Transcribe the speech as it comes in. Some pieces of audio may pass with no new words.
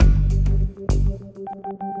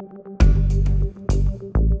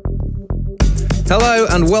Hello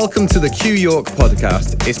and welcome to the Q York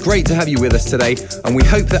podcast. It's great to have you with us today, and we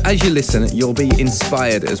hope that as you listen, you'll be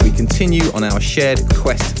inspired as we continue on our shared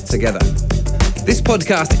quest together. This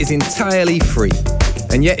podcast is entirely free,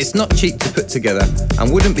 and yet it's not cheap to put together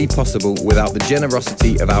and wouldn't be possible without the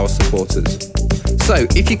generosity of our supporters. So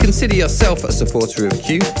if you consider yourself a supporter of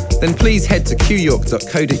Q, then please head to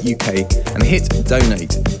qyork.co.uk and hit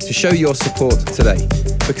donate to show your support today,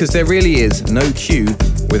 because there really is no Q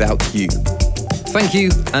without you. Thank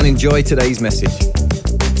you and enjoy today's message.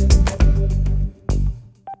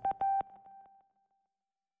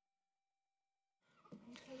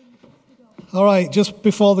 All right, just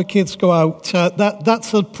before the kids go out,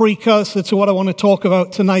 that's a precursor to what I want to talk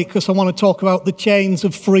about tonight, because I want to talk about the chains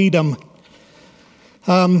of freedom.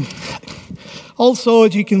 Also,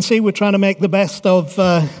 as you can see, we're trying to make the best of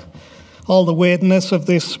all the weirdness of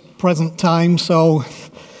this present time, so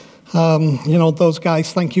those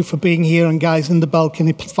guys, thank you for being here, and guys in the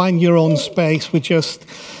balcony, find your own space. We're just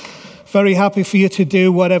very happy for you to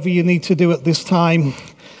do whatever you need to do at this time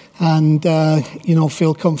and,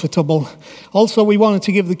 feel comfortable. Also, we wanted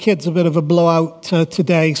to give the kids a bit of a blowout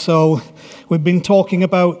today, so we've been talking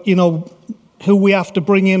about, who we have to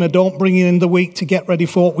bring in or don't bring in the week to get ready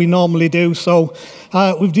for what we normally do. So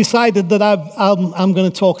we've decided that I'm going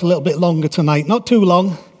to talk a little bit longer tonight, not too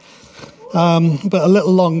long. But a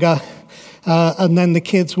little longer, and then the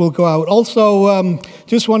kids will go out. Also,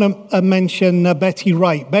 just want to mention Betty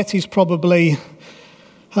Wright. Betty's probably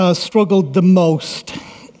struggled the most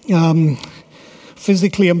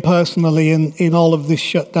physically and personally in all of this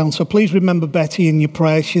shutdown. So please remember Betty in your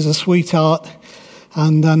prayers. She's a sweetheart,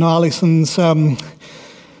 and I know Alison's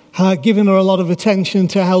giving her a lot of attention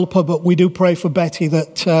to help her, but we do pray for Betty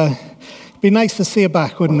that it'd be nice to see her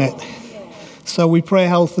back, wouldn't it? So we pray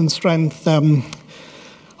health and strength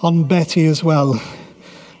on Betty as well.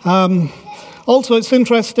 Also, it's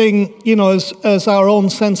interesting, as our own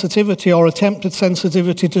sensitivity or attempted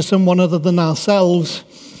sensitivity to someone other than ourselves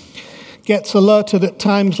gets alerted at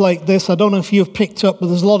times like this. I don't know if you've picked up, but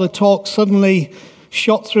there's a lot of talk suddenly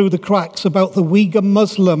shot through the cracks about the Uyghur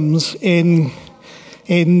Muslims in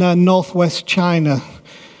northwest China.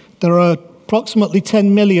 There are approximately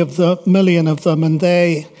 10 million of them, and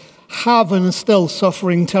they have and are still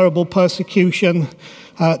suffering terrible persecution,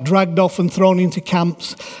 dragged off and thrown into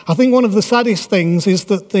camps. I think one of the saddest things is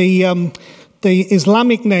that the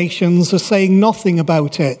Islamic nations are saying nothing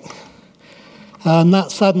about it. And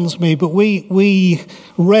that saddens me. But we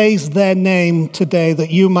raise their name today that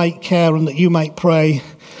you might care and that you might pray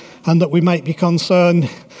and that we might be concerned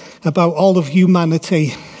about all of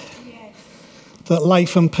humanity, that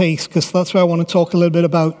life and peace, because that's where I want to talk a little bit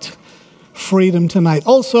about freedom tonight.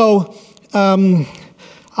 Also,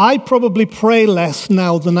 I probably pray less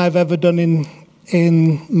now than I've ever done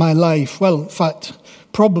in my life. Well, in fact,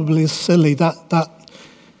 probably is silly. That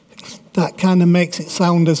kind of makes it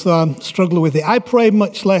sound as though I'm struggling with it. I pray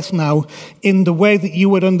much less now in the way that you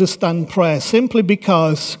would understand prayer, simply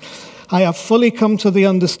because I have fully come to the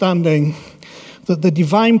understanding that the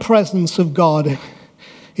divine presence of God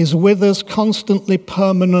is with us constantly,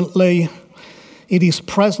 permanently. It is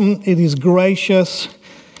present, it is gracious,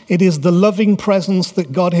 it is the loving presence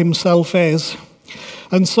that God himself is.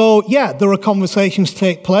 And so, there are conversations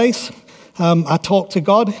take place. I talk to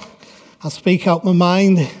God, I speak out my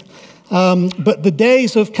mind. But the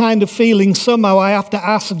days of kind of feeling somehow I have to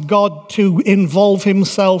ask God to involve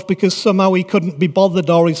himself because somehow he couldn't be bothered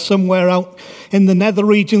or he's somewhere out in the nether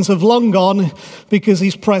regions have long gone because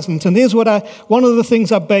he's present. And here's one of the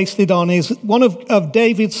things I based it on is one of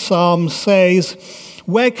David's Psalms says,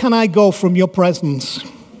 "Where can I go from your presence?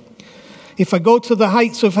 If I go to the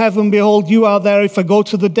heights of heaven, behold, you are there. If I go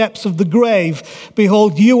to the depths of the grave,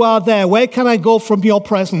 behold, you are there. Where can I go from your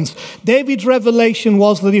presence?" David's revelation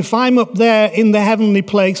was that if I'm up there in the heavenly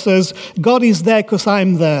places, God is there because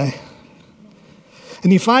I'm there.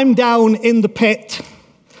 And if I'm down in the pit,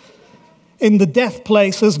 in the death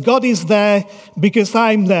places, God is there because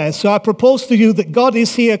I'm there. So I propose to you that God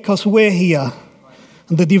is here because we're here.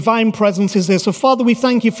 And the divine presence is there. So Father, we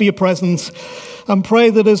thank you for your presence and pray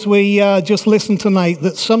that as we just listen tonight,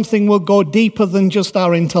 that something will go deeper than just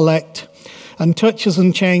our intellect and touch us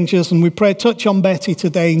and change us. And we pray, touch on Betty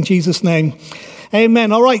today in Jesus' name.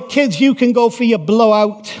 Amen. All right, kids, you can go for your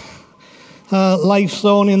blowout. Life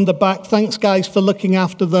Zone in the back. Thanks, guys, for looking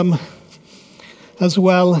after them as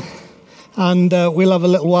well. And we'll have a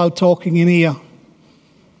little while talking in here.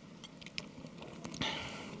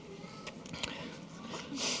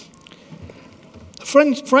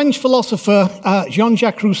 French philosopher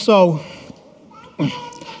Jean-Jacques Rousseau,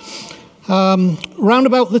 round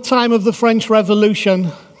about the time of the French Revolution,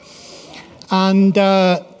 and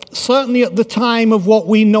certainly at the time of what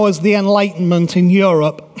we know as the Enlightenment in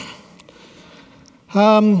Europe,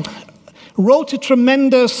 wrote a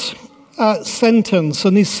tremendous sentence,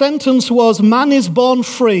 and his sentence was, "Man is born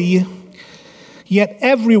free, yet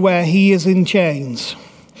everywhere he is in chains."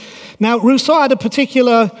 Now, Rousseau had a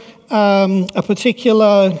particular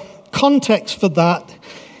context for that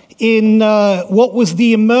in what was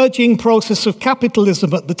the emerging process of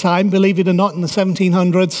capitalism at the time, believe it or not, in the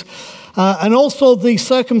 1700s, and also the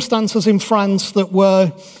circumstances in France that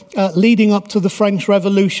were leading up to the French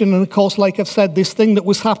Revolution, and of course, like I've said, this thing that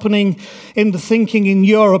was happening in the thinking in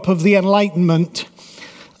Europe of the Enlightenment.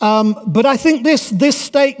 But I think this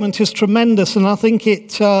statement is tremendous, and I think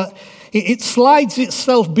it slides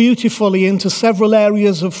itself beautifully into several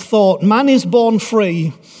areas of thought. Man is born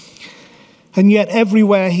free, and yet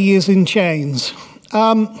everywhere he is in chains.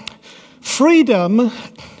 Freedom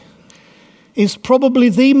is probably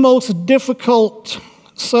the most difficult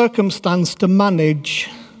circumstance to manage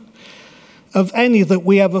of any that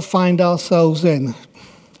we ever find ourselves in.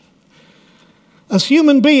 As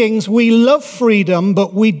human beings, we love freedom,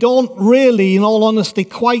 but we don't really, in all honesty,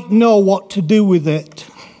 quite know what to do with it.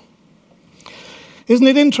 Isn't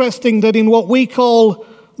it interesting that in what we call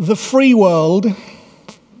the free world,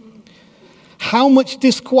 how much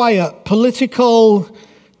disquiet, political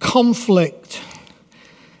conflict,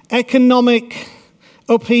 economic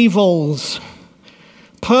upheavals,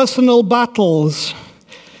 personal battles,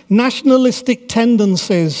 nationalistic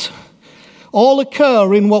tendencies all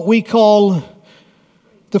occur in what we call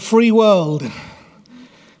the free world.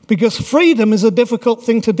 Because freedom is a difficult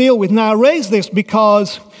thing to deal with. Now, I raise this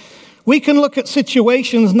because we can look at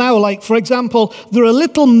situations now, like, for example, there are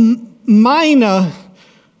little minor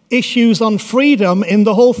issues on freedom in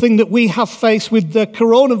the whole thing that we have faced with the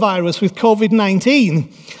coronavirus, with COVID-19.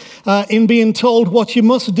 In being told what you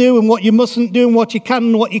must do and what you mustn't do and what you can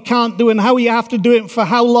and what you can't do and how you have to do it and for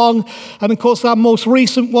how long. And of course, our most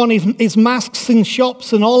recent one is masks in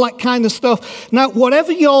shops and all that kind of stuff. Now,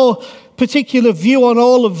 whatever your particular view on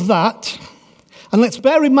all of that, and let's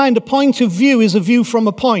bear in mind a point of view is a view from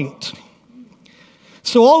a point.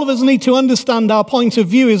 So all of us need to understand our point of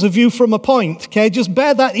view is a view from a point. Okay, just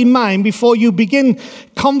bear that in mind before you begin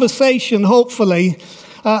conversation, hopefully,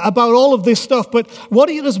 about all of this stuff. But what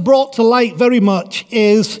it has brought to light very much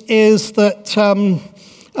is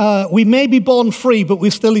that we may be born free, but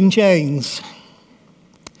we're still in chains.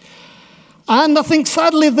 And I think,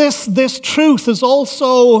 sadly, this truth has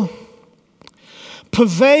also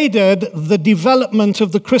pervaded the development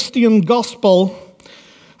of the Christian gospel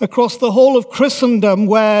across the whole of Christendom,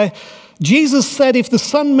 where Jesus said, if the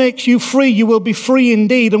Son makes you free, you will be free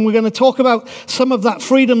indeed. And we're going to talk about some of that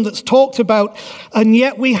freedom that's talked about. And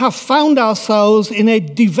yet we have found ourselves in a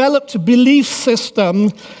developed belief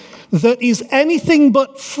system that is anything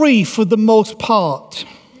but free for the most part.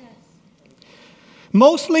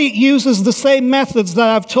 Mostly it uses the same methods that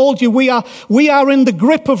I've told you. We are in the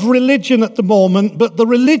grip of religion at the moment, but the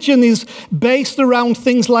religion is based around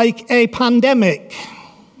things like a pandemic,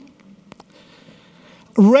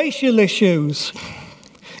 racial issues,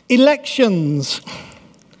 elections,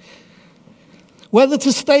 whether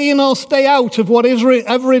to stay in or stay out of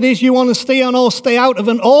whatever it is you want to stay on or stay out of.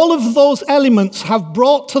 And all of those elements have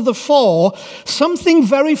brought to the fore something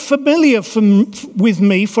very familiar with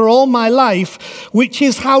me for all my life, which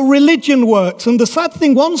is how religion works. And the sad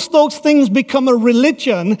thing, once those things become a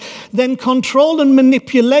religion, then control and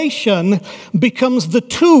manipulation becomes the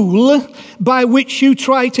tool by which you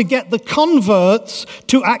try to get the converts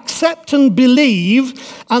to accept and believe,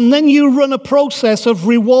 and then you run a process of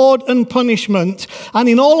reward and punishment. And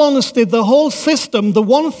in all honesty, the whole system, the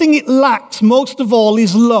one thing it lacks most of all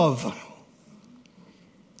is love.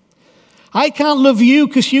 I can't love you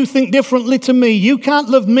because you think differently to me. You can't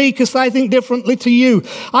love me because I think differently to you.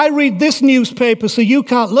 I read this newspaper, so you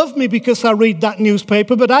can't love me because I read that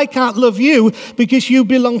newspaper, but I can't love you because you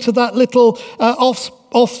belong to that little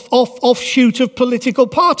offshoot of political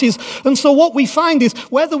parties. And so what we find is,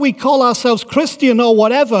 whether we call ourselves Christian or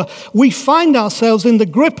whatever, we find ourselves in the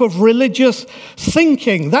grip of religious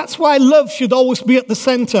thinking. That's why love should always be at the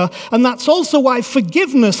center. And that's also why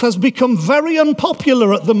forgiveness has become very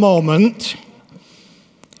unpopular at the moment.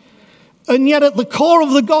 And yet at the core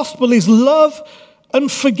of the gospel is love and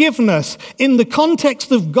forgiveness, in the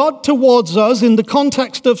context of God towards us, in the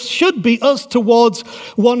context of should be us towards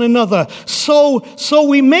one another. So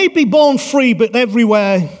we may be born free, but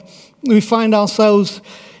everywhere we find ourselves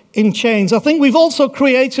in chains. I think we've also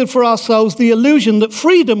created for ourselves the illusion that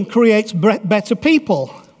freedom creates better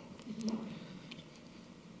people.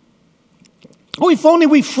 Oh, if only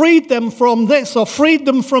we freed them from this or freed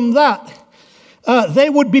them from that. they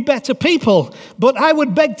would be better people. But I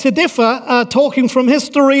would beg to differ, talking from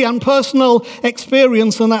history and personal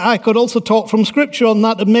experience, and I could also talk from Scripture on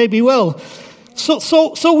that, and maybe will.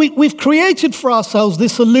 So we've created for ourselves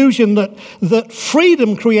this illusion that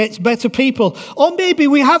freedom creates better people. Or maybe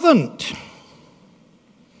we haven't.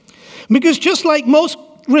 Because just like most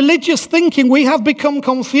religious thinking, we have become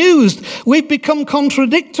confused. We've become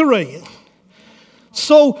contradictory.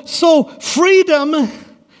 So freedom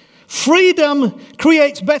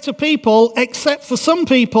creates better people, except for some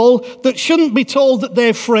people that shouldn't be told that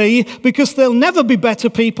they're free, because they'll never be better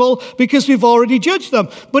people because we've already judged them.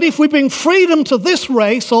 But if we bring freedom to this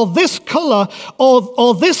race or this color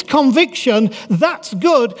or this conviction, that's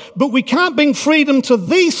good. But we can't bring freedom to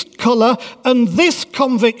this color and this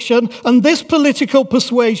conviction and this political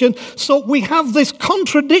persuasion. So we have this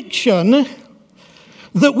contradiction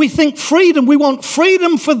that we think we want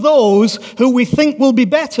freedom for those who we think will be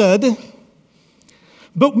bettered,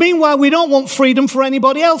 but meanwhile we don't want freedom for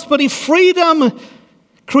anybody else. But if freedom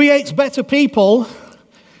creates better people,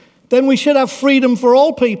 then we should have freedom for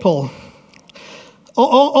all people.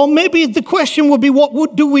 Or maybe the question would be,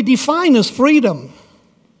 what do we define as freedom?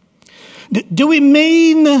 Do we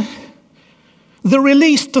mean the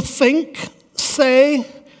release to think, say,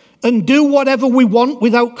 and do whatever we want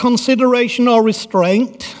without consideration or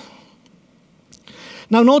restraint?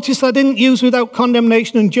 Now notice I didn't use without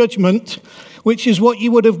condemnation and judgment, which is what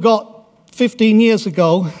you would have got 15 years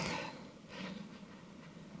ago.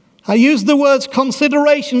 I used the words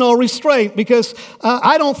consideration or restraint because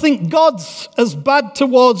I don't think God's as bad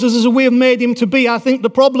towards us as we have made him to be. I think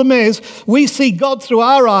the problem is we see God through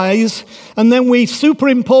our eyes, and then we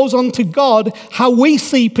superimpose onto God how we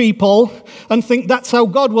see people and think that's how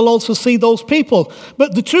God will also see those people.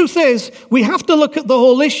 But the truth is, we have to look at the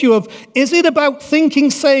whole issue of, is it about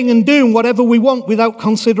thinking, saying, and doing whatever we want without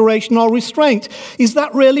consideration or restraint? Is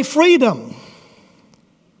that really freedom?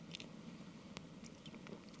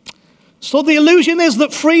 So the illusion is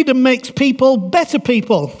that freedom makes people better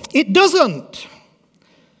people. It doesn't.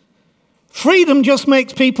 Freedom just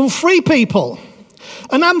makes people free people.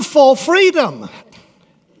 And I'm for freedom.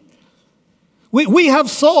 We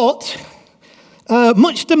have sought,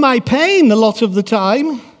 much to my pain a lot of the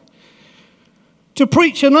time, to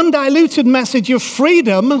preach an undiluted message of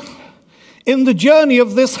freedom in the journey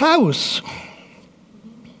of this house.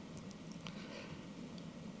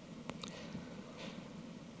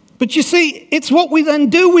 But you see, it's what we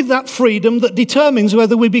then do with that freedom that determines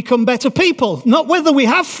whether we become better people. Not whether we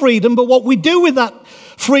have freedom, but what we do with that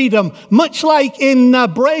freedom. Much like in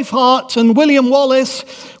Braveheart and William Wallace,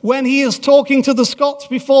 when he is talking to the Scots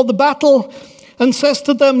before the battle and says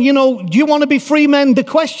to them, do you want to be free men? The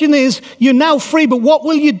question is, you're now free, but what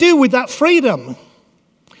will you do with that freedom?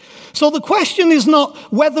 So the question is not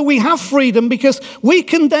whether we have freedom, because we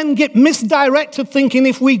can then get misdirected thinking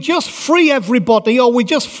if we just free everybody or we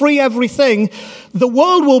just free everything, the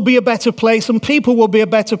world will be a better place and people will be a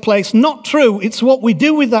better place. Not true. It's what we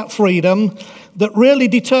do with that freedom that really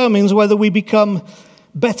determines whether we become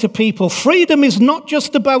better people. Freedom is not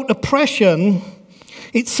just about oppression.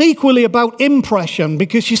 It's equally about impression,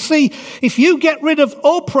 because you see, if you get rid of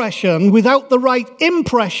oppression without the right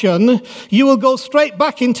impression, you will go straight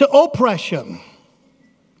back into oppression.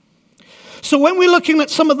 So when we're looking at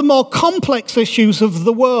some of the more complex issues of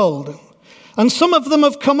the world, and some of them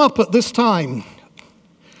have come up at this time,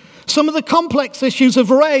 some of the complex issues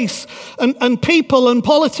of race and people and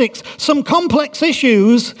politics, some complex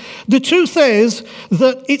issues, the truth is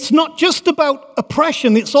that it's not just about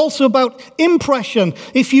oppression, it's also about impression.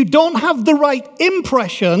 If you don't have the right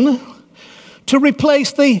impression to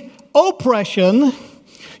replace the oppression,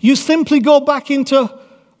 you simply go back into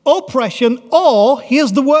oppression, or,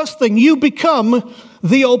 here's the worst thing, you become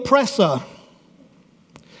the oppressor.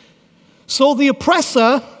 So the oppressed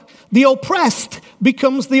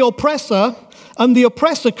becomes the oppressor, and the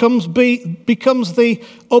oppressor becomes the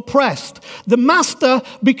oppressed. The master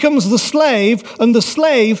becomes the slave, and the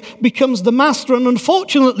slave becomes the master. And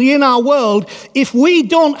unfortunately, in our world, if we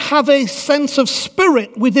don't have a sense of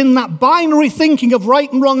spirit within that binary thinking of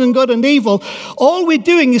right and wrong and good and evil, all we're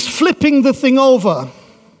doing is flipping the thing over.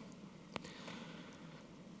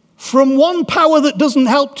 From one power that doesn't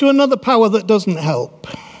help to another power that doesn't help.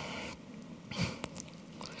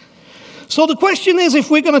 So the question is, if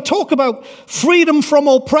we're going to talk about freedom from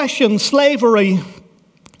oppression, slavery,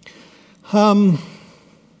 and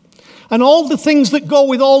all the things that go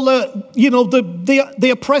with all the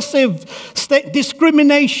oppressive state,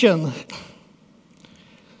 discrimination,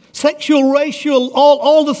 sexual, racial,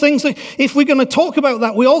 all the things that, if we're going to talk about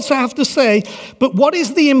that, we also have to say, but what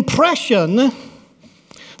is the impression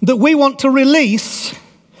that we want to release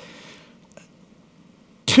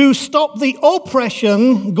to stop the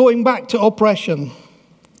oppression going back to oppression.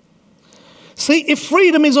 See, if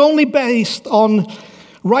freedom is only based on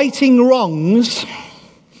righting wrongs,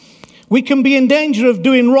 we can be in danger of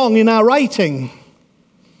doing wrong in our writing.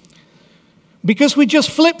 Because we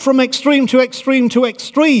just flip from extreme to extreme to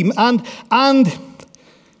extreme. And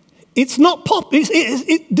it's not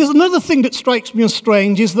there's another thing that strikes me as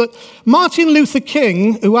strange, is that Martin Luther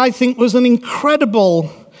King, who I think was an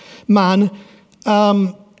incredible man,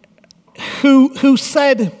 who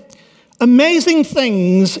said amazing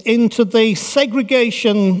things into the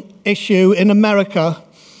segregation issue in America.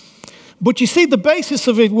 But you see, the basis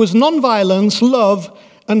of it was nonviolence, love,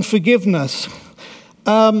 and forgiveness.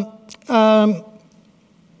 Nelson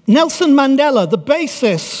Mandela, the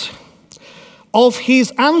basis of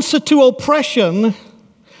his answer to oppression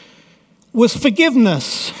was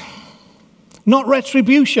forgiveness, not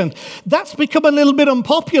retribution. That's become a little bit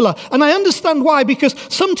unpopular. And I understand why, because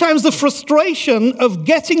sometimes the frustration of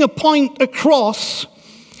getting a point across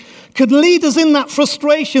could lead us in that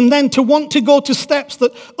frustration then to want to go to steps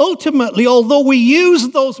that ultimately, although we use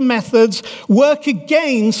those methods, work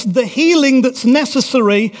against the healing that's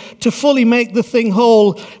necessary to fully make the thing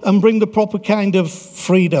whole and bring the proper kind of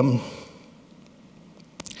freedom.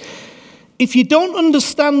 If you don't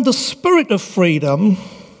understand the spirit of freedom,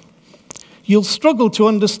 you'll struggle to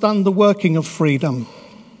understand the working of freedom.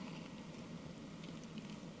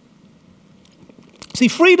 See,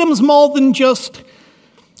 freedom's more than just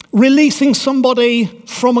releasing somebody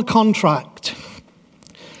from a contract.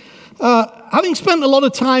 Having spent a lot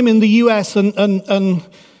of time in the US and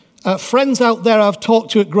friends out there I've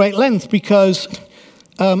talked to at great length, because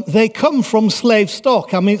they come from slave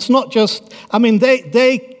stock. I mean, it's not just,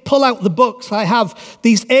 they pull out the books. I have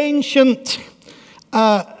these ancient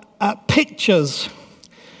pictures,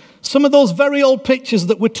 some of those very old pictures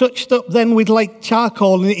that were touched up then with like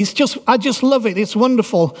charcoal. And I just love it. It's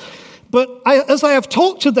wonderful. But as I have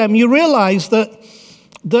talked to them, you realize that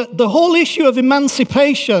the whole issue of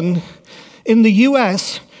emancipation in the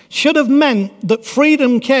US should have meant that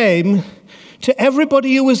freedom came to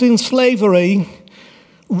everybody who was in slavery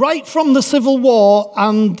right from the Civil War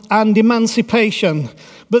and emancipation.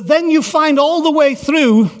 But then you find all the way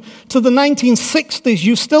through to the 1960s,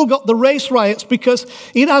 you've still got the race riots because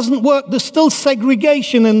it hasn't worked. There's still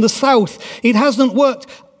segregation in the South. It hasn't worked.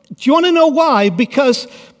 Do you want to know why? Because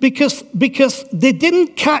they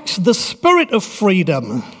didn't catch the spirit of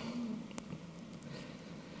freedom.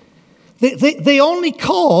 They only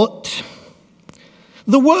caught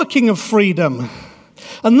the working of freedom.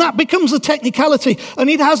 And that becomes a technicality. And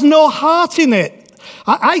it has no heart in it.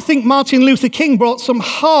 I think Martin Luther King brought some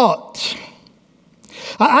heart.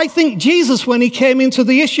 I think Jesus, when he came into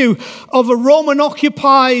the issue of a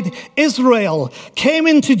Roman-occupied Israel, came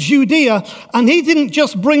into Judea, and he didn't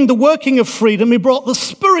just bring the working of freedom, he brought the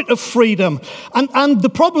spirit of freedom. And the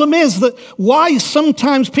problem is that why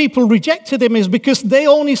sometimes people rejected him is because they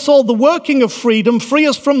only saw the working of freedom, free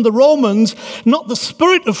us from the Romans, not the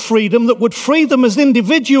spirit of freedom that would free them as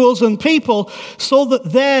individuals and people, so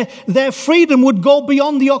that their freedom would go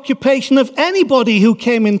beyond the occupation of anybody who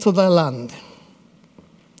came into their land.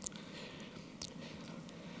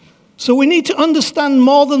 So we need to understand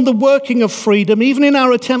more than the working of freedom. Even in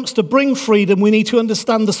our attempts to bring freedom, we need to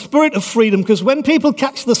understand the spirit of freedom, because when people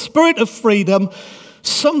catch the spirit of freedom,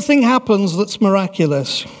 something happens that's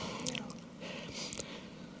miraculous.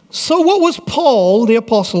 So what was Paul, the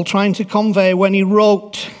apostle, trying to convey when he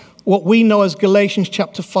wrote what we know as Galatians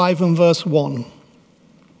chapter 5 and verse 1?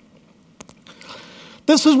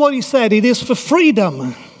 This is what he said: "It is for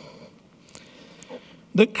freedom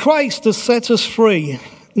that Christ has set us free."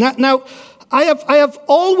 Now, I have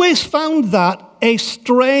always found that a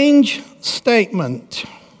strange statement.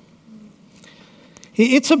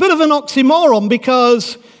 It's a bit of an oxymoron,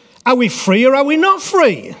 because are we free or are we not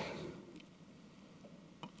free?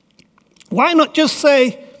 Why not just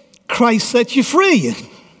say, Christ set you free?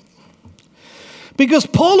 Because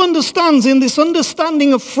Paul understands, in this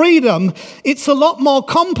understanding of freedom, it's a lot more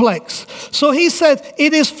complex. So he said,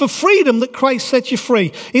 it is for freedom that Christ set you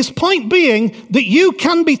free. His point being that you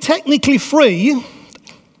can be technically free,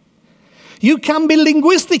 you can be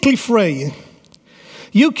linguistically free,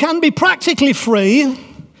 you can be practically free,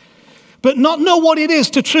 but not know what it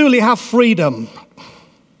is to truly have freedom.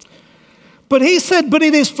 But he said, but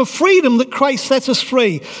it is for freedom that Christ set us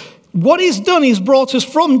free. What he's done, he's brought us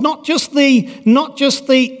from not just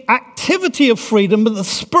the activity of freedom, but the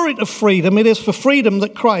spirit of freedom. It is for freedom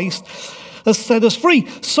that Christ has set us free.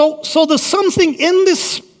 So there's something in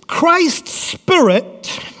this Christ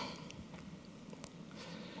spirit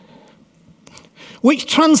which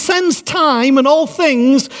transcends time and all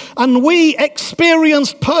things, and we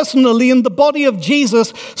experienced personally in the body of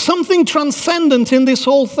Jesus something transcendent in this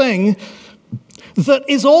whole thing that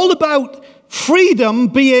is all about freedom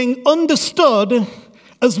being understood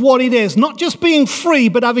as what it is. Not just being free,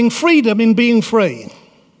 but having freedom in being free.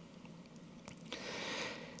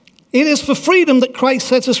 It is for freedom that Christ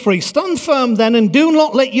sets us free. Stand firm then, and do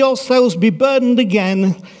not let yourselves be burdened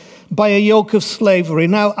again by a yoke of slavery.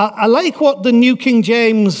 Now, I like what the New King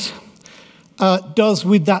James does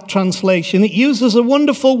with that translation. It uses a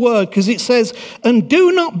wonderful word because it says, and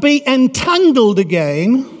do not be entangled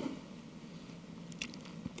again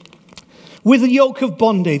with a yoke of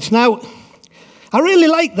bondage. Now, I really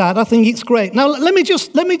like that. I think it's great. Now, let me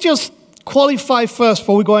just qualify first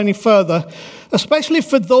before we go any further, especially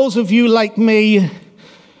for those of you like me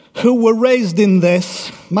who were raised in this,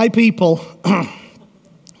 my people.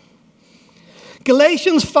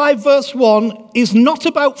 Galatians 5 verse 1 is not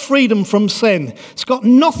about freedom from sin. It's got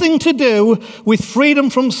nothing to do with freedom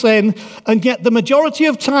from sin, and yet the majority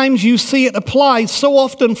of times you see it applied so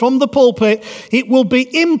often from the pulpit, it will be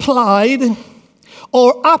implied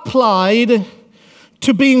or applied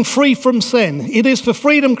to being free from sin. It is for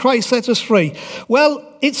freedom Christ sets us free.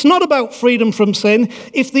 Well, it's not about freedom from sin.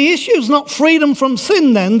 If the issue is not freedom from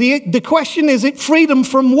sin, then the question is, it freedom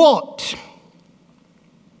from what?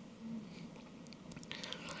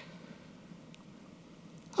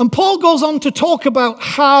 And Paul goes on to talk about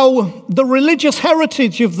how the religious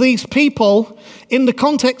heritage of these people, in the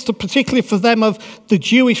context of particularly for them of the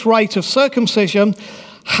Jewish rite of circumcision,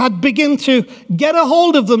 had begun to get a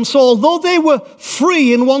hold of them. So although they were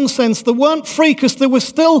free in one sense, they weren't free because they were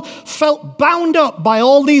still felt bound up by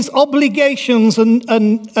all these obligations and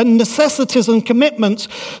necessities and commitments.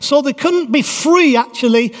 So they couldn't be free,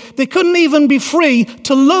 actually. They couldn't even be free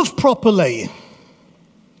to love properly.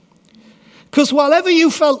 Because whatever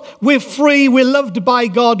you felt, we're free, we're loved by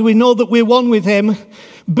God, we know that we're one with Him,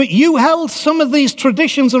 but you held some of these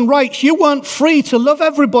traditions and rights. You weren't free to love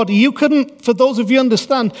everybody. You couldn't, for those of you who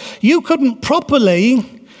understand, you couldn't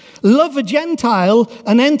properly love a Gentile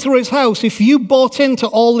and enter his house if you bought into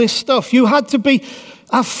all this stuff. You had to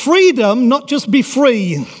have freedom, not just be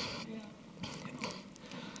free.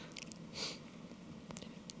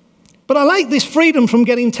 But I like this freedom from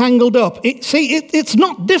getting tangled up. It's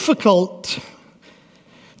not difficult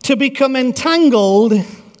to become entangled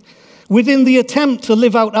within the attempt to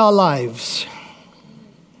live out our lives.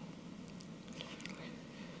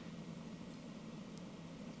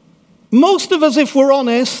 Most of us, if we're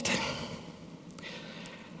honest,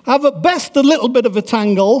 have at best a little bit of a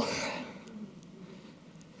tangle.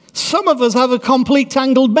 Some of us have a complete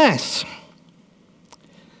tangled mess.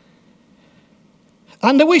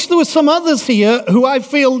 And I wish there were some others here who I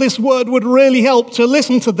feel this word would really help to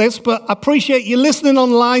listen to this, but I appreciate you listening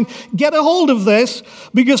online. Get a hold of this,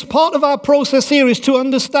 because part of our process here is to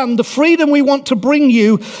understand the freedom we want to bring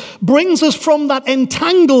you brings us from that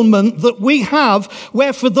entanglement that we have,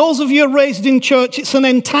 where for those of you raised in church, it's an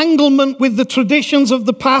entanglement with the traditions of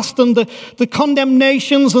the past and the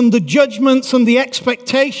condemnations and the judgments and the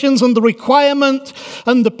expectations and the requirement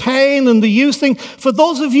and the pain and the using. For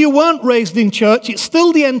those of you who weren't raised in church, it's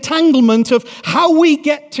still the entanglement of how we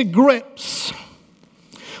get to grips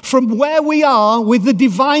from where we are with the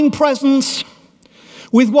divine presence,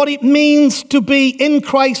 with what it means to be in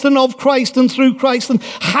Christ and of Christ and through Christ, and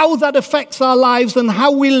how that affects our lives and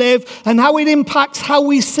how we live and how it impacts how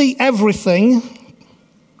we see everything.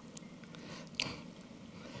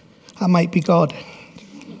 That might be God.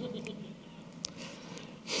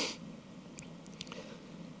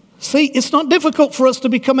 See, it's not difficult for us to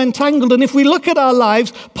become entangled. And if we look at our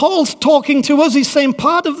lives, Paul's talking to us. He's saying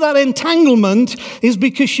part of that entanglement is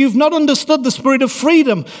because you've not understood the spirit of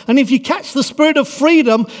freedom. And if you catch the spirit of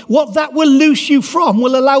freedom, what that will loose you from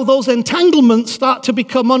will allow those entanglements start to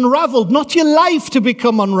become unraveled. Not your life to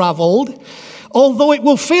become unraveled, although it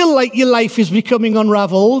will feel like your life is becoming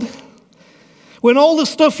unraveled. When all the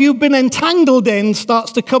stuff you've been entangled in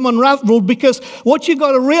starts to come unraveled, because what you've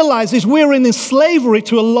got to realize is we're in slavery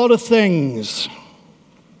to a lot of things.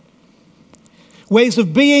 Ways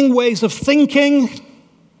of being, ways of thinking,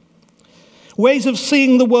 ways of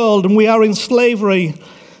seeing the world, and we are in slavery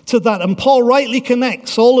to that. And Paul rightly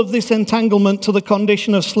connects all of this entanglement to the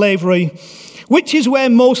condition of slavery, which is where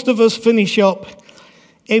most of us finish up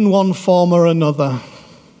in one form or another.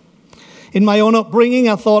 In my own upbringing,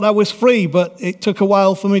 I thought I was free, but it took a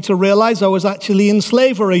while for me to realize I was actually in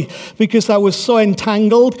slavery because I was so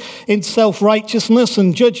entangled in self-righteousness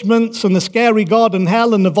and judgments and the scary God and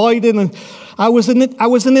hell and avoiding. And I was in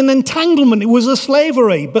an entanglement. It was a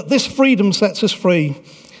slavery, but this freedom sets us free.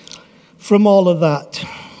 from all of that.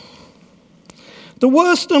 The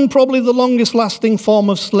worst and probably the longest lasting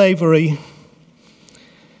form of slavery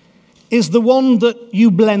is the one that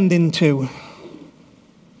you blend into.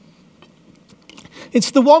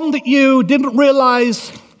 It's the one that you didn't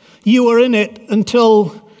realize you were in it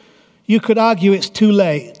until you could argue it's too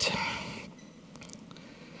late.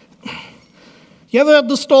 You ever heard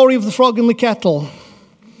the story of the frog in the kettle?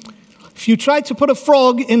 If you try to put a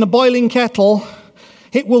frog in a boiling kettle,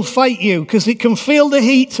 it will fight you because it can feel the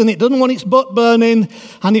heat and it doesn't want its butt burning,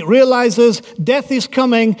 and it realizes death is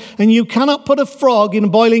coming, and you cannot put a frog in a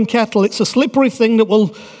boiling kettle. It's a slippery thing that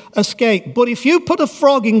will escape. But if you put a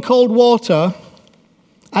frog in cold water,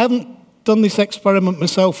 I haven't done this experiment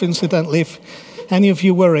myself, incidentally, if any of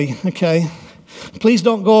you worry, okay? Please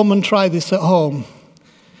don't go home and try this at home.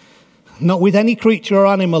 Not with any creature or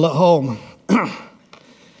animal at home.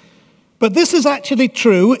 But this is actually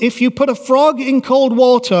true. If you put a frog in cold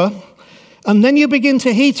water and then you begin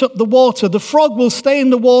to heat up the water, the frog will stay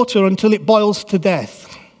in the water until it boils to death.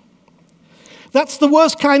 That's the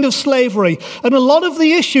worst kind of slavery. And a lot of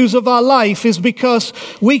the issues of our life is because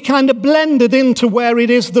we kind of blended into where it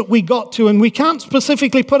is that we got to. And we can't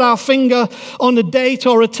specifically put our finger on a date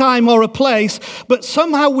or a time or a place, but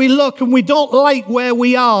somehow we look and we don't like where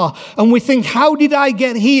we are. And we think, how did I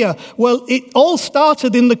get here? Well, it all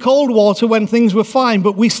started in the cold water when things were fine,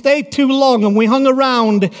 but we stayed too long and we hung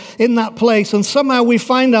around in that place. And somehow we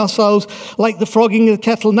find ourselves like the frog in the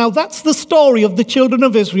kettle. Now, that's the story of the children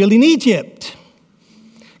of Israel in Egypt.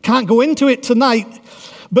 Can't go into it tonight,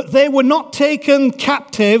 but they were not taken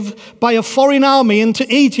captive by a foreign army into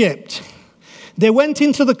Egypt. They went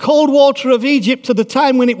into the cold water of Egypt at a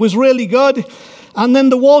time when it was really good, and then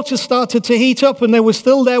the water started to heat up, and they were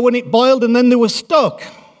still there when it boiled, and then they were stuck.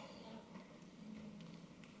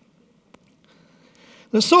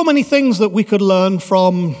 There's so many things that we could learn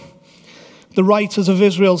from the writers of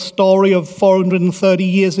Israel's story of 430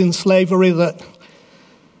 years in slavery that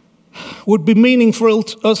would be meaningful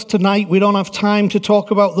to us tonight. We don't have time to talk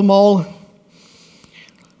about them all.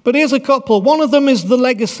 But here's a couple. One of them is the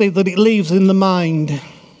legacy that it leaves in the mind.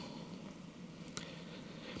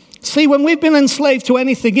 See, when we've been enslaved to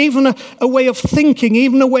anything, even a way of thinking,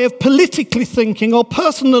 even a way of politically thinking, or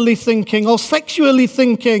personally thinking, or sexually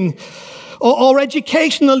thinking, or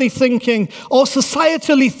educationally thinking, or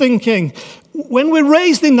societally thinking, when we're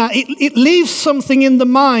raised in that, it leaves something in the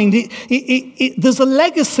mind. There's a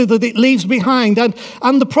legacy that it leaves behind.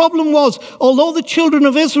 And the problem was, although the children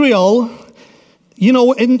of Israel, you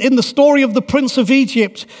know, in the story of the Prince of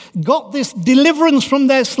Egypt, got this deliverance from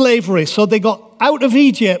their slavery, so they got out of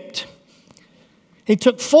Egypt, it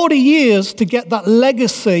took 40 years to get that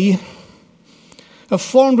legacy of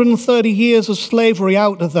 430 years of slavery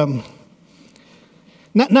out of them.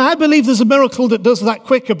 Now, I believe there's a miracle that does that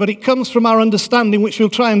quicker, but it comes from our understanding, which we'll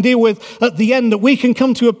try and deal with at the end, that we can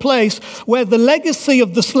come to a place where the legacy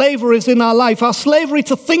of the slaveries in our life, our slavery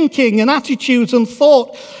to thinking and attitudes and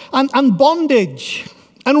thought and bondage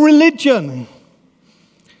and religion,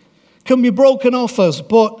 can be broken off us.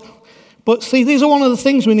 But see, these are one of the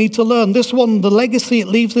things we need to learn. This one, the legacy it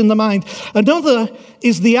leaves in the mind. Another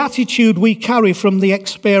is the attitude we carry from the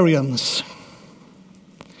experience.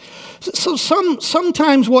 So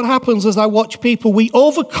sometimes what happens as I watch people, we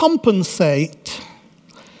overcompensate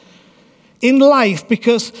in life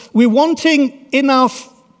because we're wanting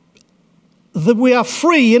that we are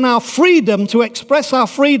free in our freedom to express our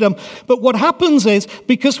freedom. But what happens is,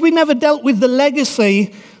 because we never dealt with the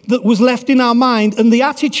legacy that was left in our mind and the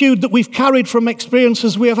attitude that we've carried from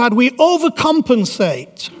experiences we have had, we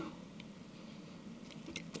overcompensate.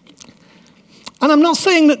 And I'm not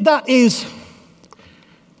saying that is...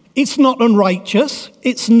 It's not unrighteous.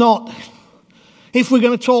 It's not, if we're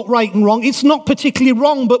going to talk right and wrong, it's not particularly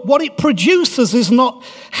wrong, but what it produces is not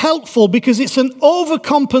helpful because it's an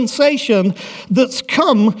overcompensation that's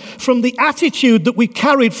come from the attitude that we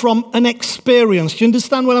carried from an experience. Do you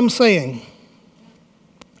understand what I'm saying?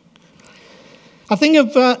 I think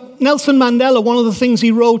of Nelson Mandela, one of the things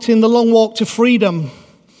he wrote in The Long Walk to Freedom.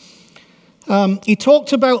 He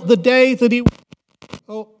talked about the day that he...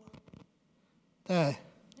 Oh, there.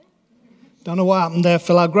 Don't know what happened there,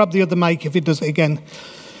 Phil. I'll grab the other mic if it does it again.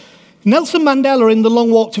 Nelson Mandela in The Long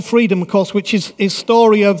Walk to Freedom, of course, which is his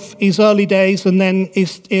story of his early days and then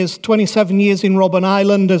his 27 years in Robben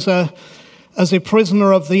Island as a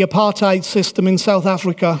prisoner of the apartheid system in South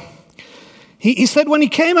Africa. He said when he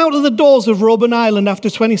came out of the doors of Robben Island after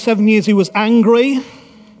 27 years, he was angry.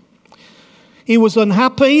 He was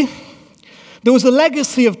unhappy. There was a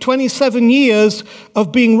legacy of 27 years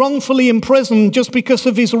of being wrongfully imprisoned just because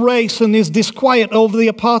of his race and his disquiet over the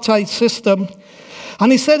apartheid system.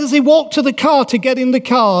 And he said as he walked to the car to get in the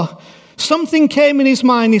car, something came in his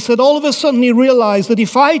mind. He said all of a sudden he realized that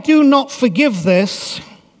if I do not forgive this,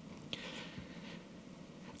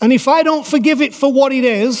 and if I don't forgive it for what it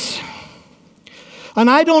is, and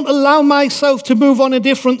I don't allow myself to move on a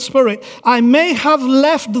different spirit, I may have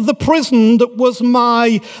left the prison that was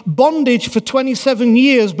my bondage for 27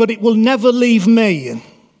 years, but it will never leave me.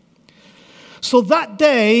 So that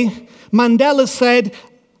day, Mandela said,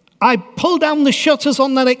 I pull down the shutters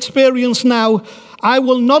on that experience now. I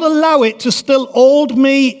will not allow it to still hold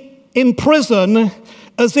me in prison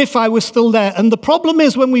as if I was still there. And the problem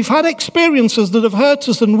is when we've had experiences that have hurt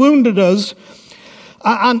us and wounded us,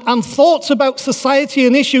 and thoughts about society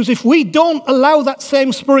and issues, if we don't allow that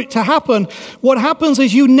same spirit to happen, what happens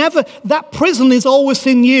is that prison is always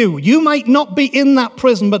in you. You might not be in that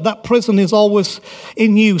prison, but that prison is always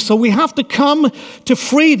in you. So we have to come to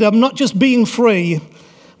freedom, not just being free,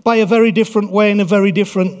 by a very different way, in a very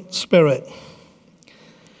different spirit.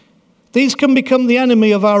 These can become the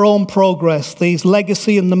enemy of our own progress, these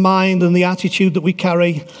legacy in the mind and the attitude that we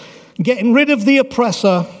carry. Getting rid of the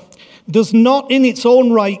oppressor does not in its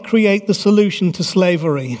own right create the solution to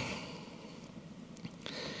slavery.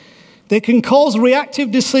 They can cause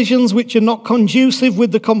reactive decisions which are not conducive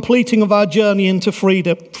with the completing of our journey into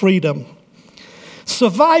freedom.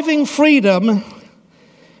 Surviving freedom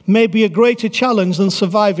may be a greater challenge than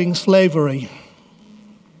surviving slavery.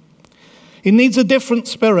 It needs a different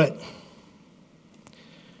spirit.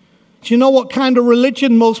 Do you know what kind of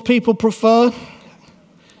religion most people prefer?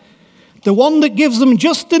 The one that gives them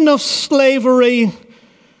just enough slavery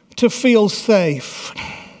to feel safe,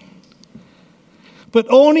 but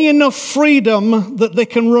only enough freedom that they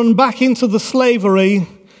can run back into the slavery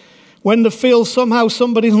when they feel somehow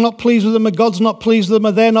somebody's not pleased with them, or God's not pleased with them,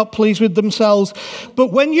 or they're not pleased with themselves.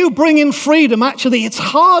 But when you bring in freedom, actually, it's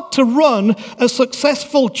hard to run a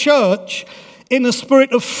successful church in a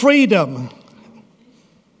spirit of freedom.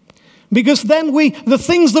 Because then the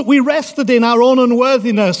things that we rested in, our own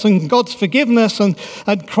unworthiness and God's forgiveness and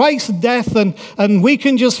Christ's death, and we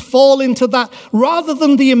can just fall into that, rather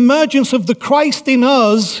than the emergence of the Christ in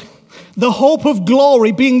us, the hope of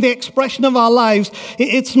glory being the expression of our lives.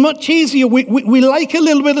 It's much easier. We like a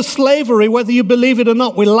little bit of slavery, whether you believe it or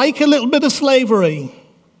not. We like a little bit of slavery.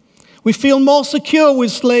 We feel more secure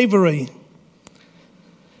with slavery.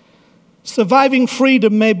 Surviving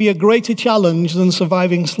freedom may be a greater challenge than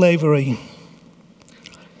surviving slavery.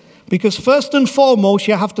 Because first and foremost,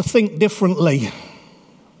 you have to think differently.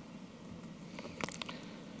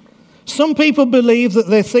 Some people believe that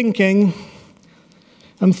they're thinking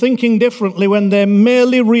differently when they're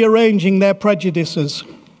merely rearranging their prejudices.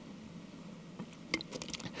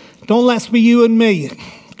 Don't let's be you and me,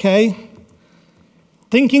 okay?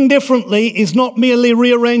 Thinking differently is not merely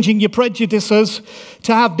rearranging your prejudices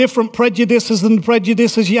to have different prejudices than the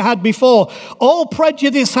prejudices you had before. All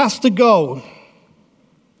prejudice has to go.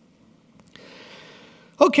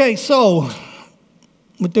 Okay, so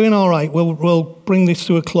we're doing all right. We'll bring this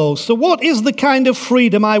to a close. So what is the kind of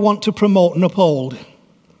freedom I want to promote and uphold?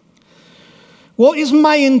 What is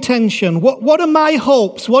my intention? What are my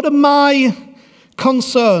hopes? What are my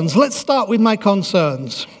concerns? Let's start with my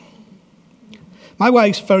concerns. My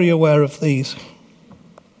wife's very aware of these.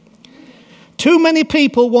 Too many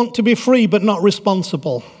people want to be free but not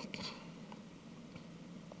responsible.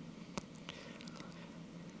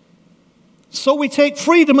 So we take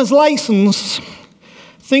freedom as license,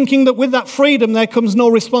 thinking that with that freedom there comes no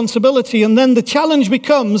responsibility. And then the challenge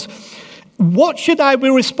becomes, what should I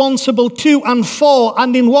be responsible to and for,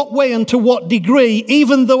 and in what way and to what degree,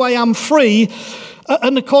 even though I am free?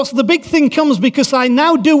 And of course, the big thing comes because I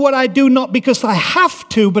now do what I do not because I have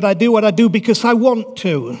to, but I do what I do because I want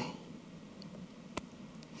to.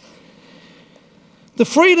 The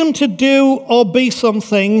freedom to do or be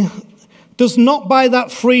something does not, by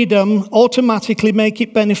that freedom, automatically make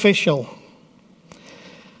it beneficial.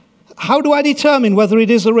 How do I determine whether it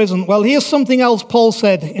is or isn't? Well, here's something else Paul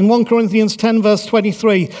said in 1 Corinthians 10, verse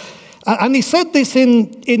 23. And he said this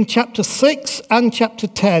in chapter 6 and chapter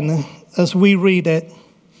 10. As we read it.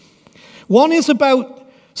 One is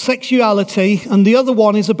about sexuality and the other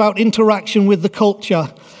one is about interaction with the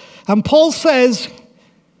culture. And Paul says,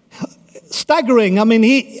 staggering, I mean,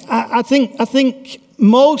 I think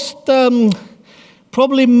most,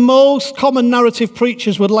 probably most common narrative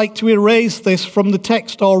preachers would like to erase this from the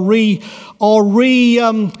text or redefine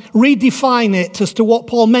it as to what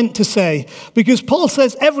Paul meant to say. Because Paul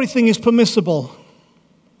says everything is permissible.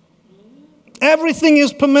 Everything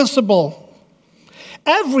is permissible.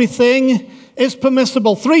 Everything is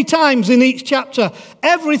permissible. 3 times in each chapter.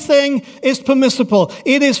 Everything is permissible.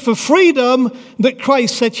 It is for freedom that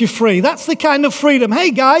Christ set you free. That's the kind of freedom.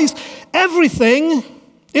 Hey guys, everything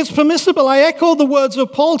is permissible. I echo the words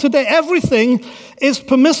of Paul today. Everything is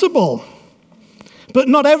permissible. But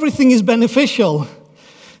not everything is beneficial.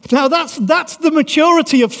 Now that's the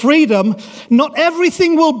maturity of freedom. Not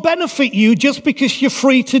everything will benefit you just because you're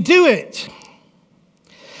free to do it.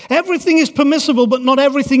 Everything is permissible, but not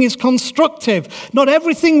everything is constructive. Not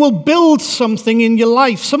everything will build something in your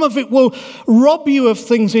life. Some of it will rob you of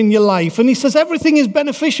things in your life. And he says everything is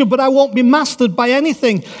beneficial, but I won't be mastered by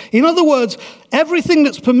anything. In other words, everything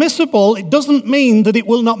that's permissible, it doesn't mean that it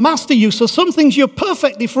will not master you. So some things you're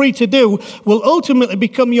perfectly free to do will ultimately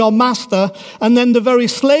become your master, and then the very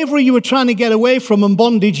slavery you were trying to get away from and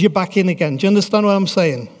bondage, you're back in again. Do you understand what I'm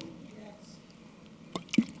saying?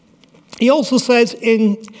 He also says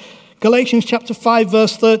in Galatians chapter 5,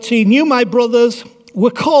 verse 13, you, my brothers,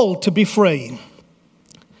 were called to be free.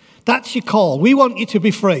 That's your call. We want you to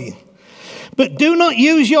be free. But do not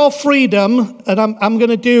use your freedom, and I'm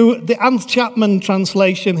going to do the Anth Chapman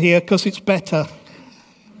translation here because it's better.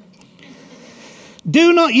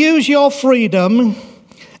 Do not use your freedom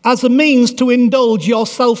as a means to indulge your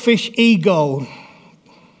selfish ego.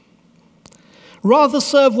 Rather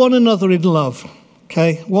serve one another in love.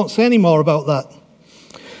 Okay, won't say any more about that.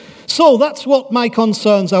 So that's what my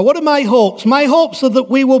concerns are. What are my hopes? My hopes are that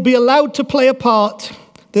we will be allowed to play a part.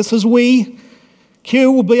 This is we.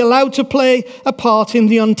 Q will be allowed to play a part in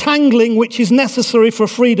the untangling which is necessary for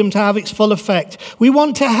freedom to have its full effect. We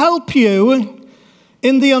want to help you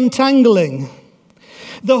in the untangling.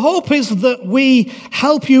 The hope is that we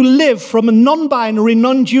help you live from a non-binary,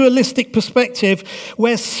 non-dualistic perspective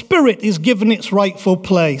where spirit is given its rightful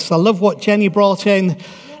place. I love what Jenny brought in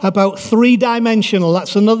about 3-dimensional.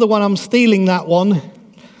 That's another one. I'm stealing that one.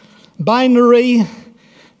 Binary,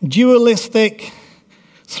 dualistic,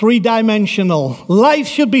 3-dimensional. Life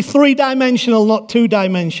should be 3-dimensional, not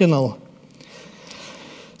 2-dimensional.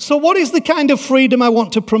 So what is the kind of freedom I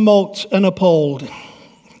want to promote and uphold?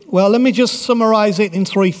 Well, let me just summarize it in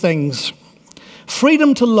 3 things.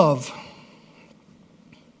 Freedom to love.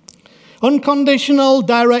 Unconditional,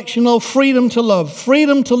 directional, freedom to love.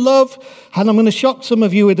 Freedom to love, and I'm going to shock some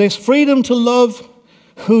of you with this, freedom to love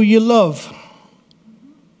who you love.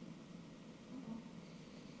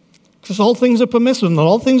 Because all things are permissible, not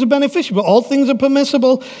all things are beneficial, but all things are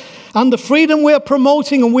permissible. And the freedom we're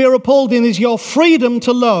promoting and we're upholding is your freedom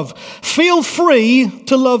to love. Feel free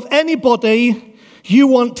to love anybody you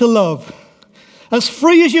want to love. As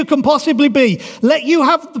free as you can possibly be. Let you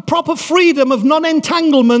have the proper freedom of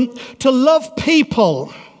non-entanglement to love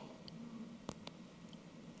people.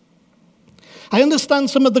 I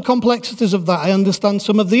understand some of the complexities of that. I understand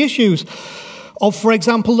some of the issues of, for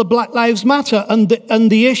example, the Black Lives Matter and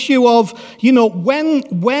the issue of,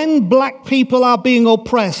 when black people are being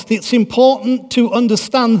oppressed, it's important to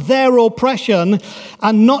understand their oppression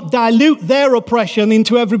and not dilute their oppression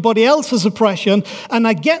into everybody else's oppression. And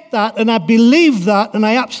I get that, and I believe that, and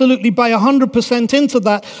I absolutely buy 100% into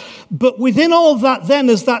that. But within all that then,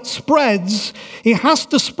 as that spreads, it has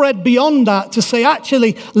to spread beyond that to say,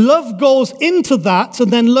 actually, love goes into that,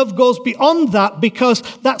 and then love goes beyond that, because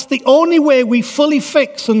that's the only way we fully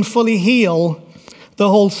fix and fully heal the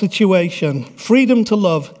whole situation. Freedom to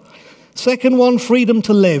love. Second one, freedom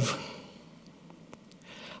to live.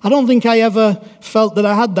 I don't think I ever felt that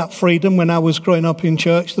I had that freedom when I was growing up in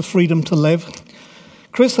church, the freedom to live.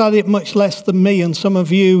 Chris had it much less than me, and some of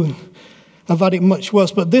you have had it much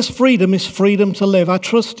worse. But this freedom is freedom to live. I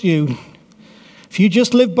trust you. If you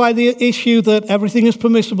just live by the issue that everything is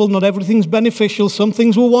permissible, not everything's beneficial, some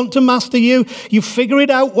things will want to master you, you figure it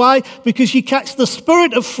out. Why? Because you catch the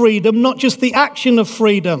spirit of freedom, not just the action of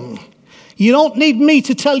freedom. You don't need me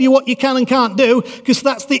to tell you what you can and can't do, because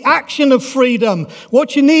that's the action of freedom.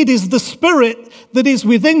 What you need is the spirit that is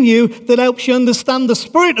within you that helps you understand the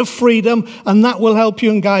spirit of freedom, and that will help you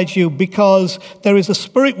and guide you, because there is a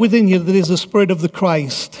spirit within you that is the spirit of the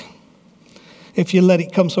Christ, if you let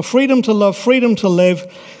it come. So freedom to love, freedom to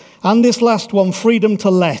live, and this last one, freedom to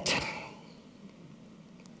let.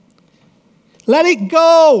 Let it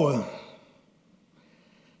go.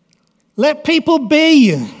 Let people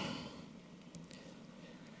be.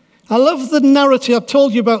 I love the narrative. I've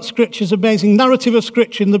told you about Scripture. It's amazing. Narrative of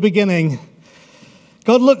Scripture in the beginning.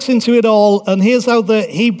 God looks into it all, and here's how the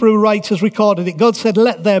Hebrew writers recorded it. God said,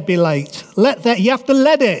 let there be light. You have to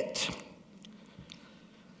let it.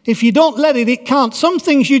 If you don't let it, it can't. Some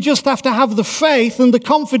things you just have to have the faith and the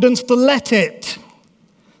confidence to let it.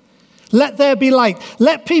 Let there be light.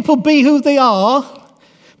 Let people be who they are,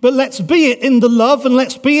 But let's be it in the love, and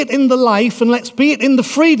let's be it in the life, and let's be it in the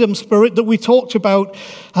freedom spirit that we talked about.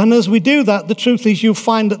 And as we do that, the truth is you'll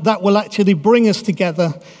find that that will actually bring us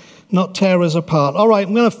together, not tear us apart. All right,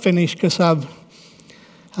 I'm going to finish because I've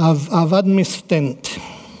had my stint.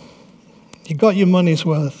 You got your money's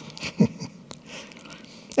worth.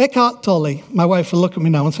 Eckhart Tolle, my wife will look at me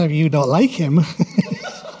now and say, you don't like him.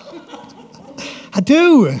 I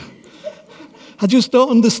do. I just don't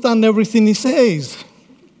understand everything he says.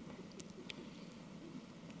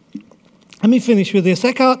 Let me finish with this.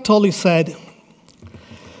 Eckhart Tolle said,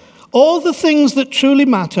 all the things that truly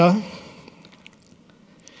matter,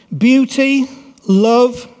 beauty,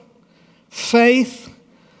 love, faith,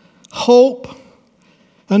 hope,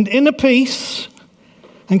 and inner peace,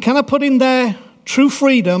 and can I put in there true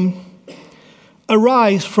freedom,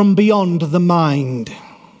 arise from beyond the mind.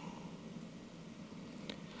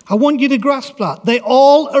 I want you to grasp that. They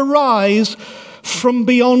all arise from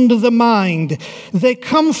beyond the mind. They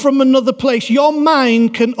come from another place. Your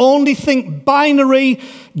mind can only think binary,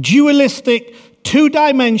 dualistic,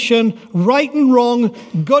 two-dimension, right and wrong,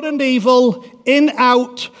 good and evil, in,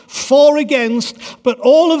 out, for, against. But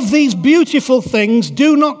all of these beautiful things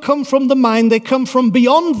do not come from the mind. They come from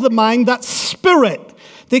beyond the mind, that's spirit.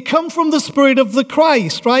 They come from the spirit of the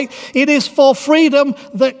Christ, right? It is for freedom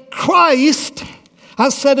that Christ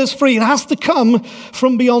has set us free. It has to come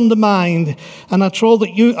from beyond the mind. And I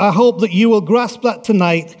hope that you will grasp that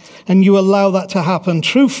tonight and you allow that to happen.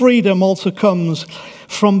 True freedom also comes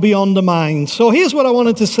from beyond the mind. So here's what I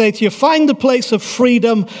wanted to say to you. Find a place of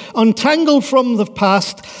freedom, untangled from the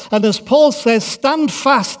past. And as Paul says, stand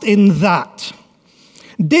fast in that.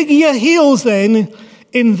 Dig your heels in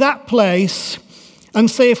that place. And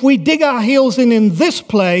say, if we dig our heels in this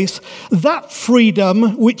place, that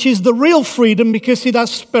freedom, which is the real freedom because it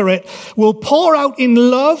has spirit, will pour out in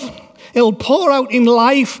love, it'll pour out in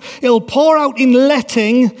life, it'll pour out in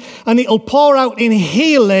letting, and it'll pour out in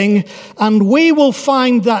healing, and we will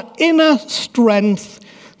find that inner strength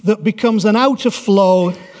that becomes an outer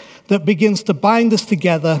flow that begins to bind us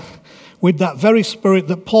together with that very spirit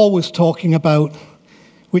that Paul was talking about,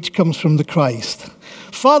 which comes from the Christ.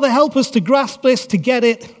 Father, help us to grasp this, to get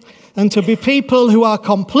it, and to be people who are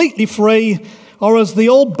completely free, or as the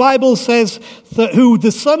old Bible says, that who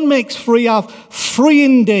the Son makes free are free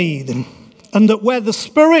indeed. And that where the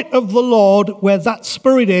Spirit of the Lord, where that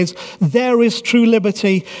Spirit is, there is true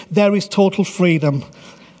liberty, there is total freedom.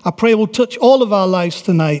 I pray it will touch all of our lives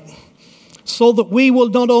tonight, so that we will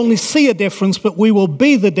not only see a difference, but we will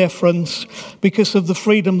be the difference because of the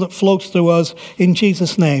freedom that flows through us in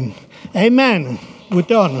Jesus' name. Amen. We're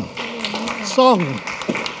done. Song.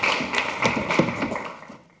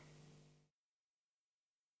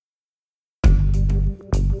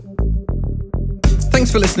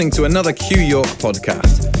 Thanks for listening to another Q York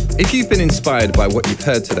podcast. If you've been inspired by what you've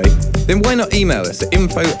heard today, then why not email us at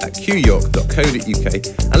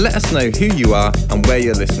info@qyork.co.uk and let us know who you are and where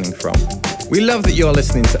you're listening from. We love that you're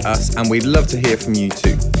listening to us, and we'd love to hear from you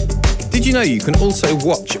too. Did you know you can also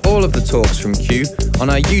watch all of the talks from Q on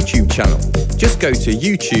our YouTube channel? Just go to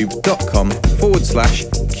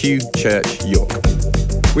youtube.com/Q Church York.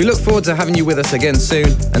 We look forward to having you with us again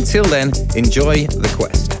soon. Until then, enjoy the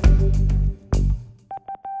quest.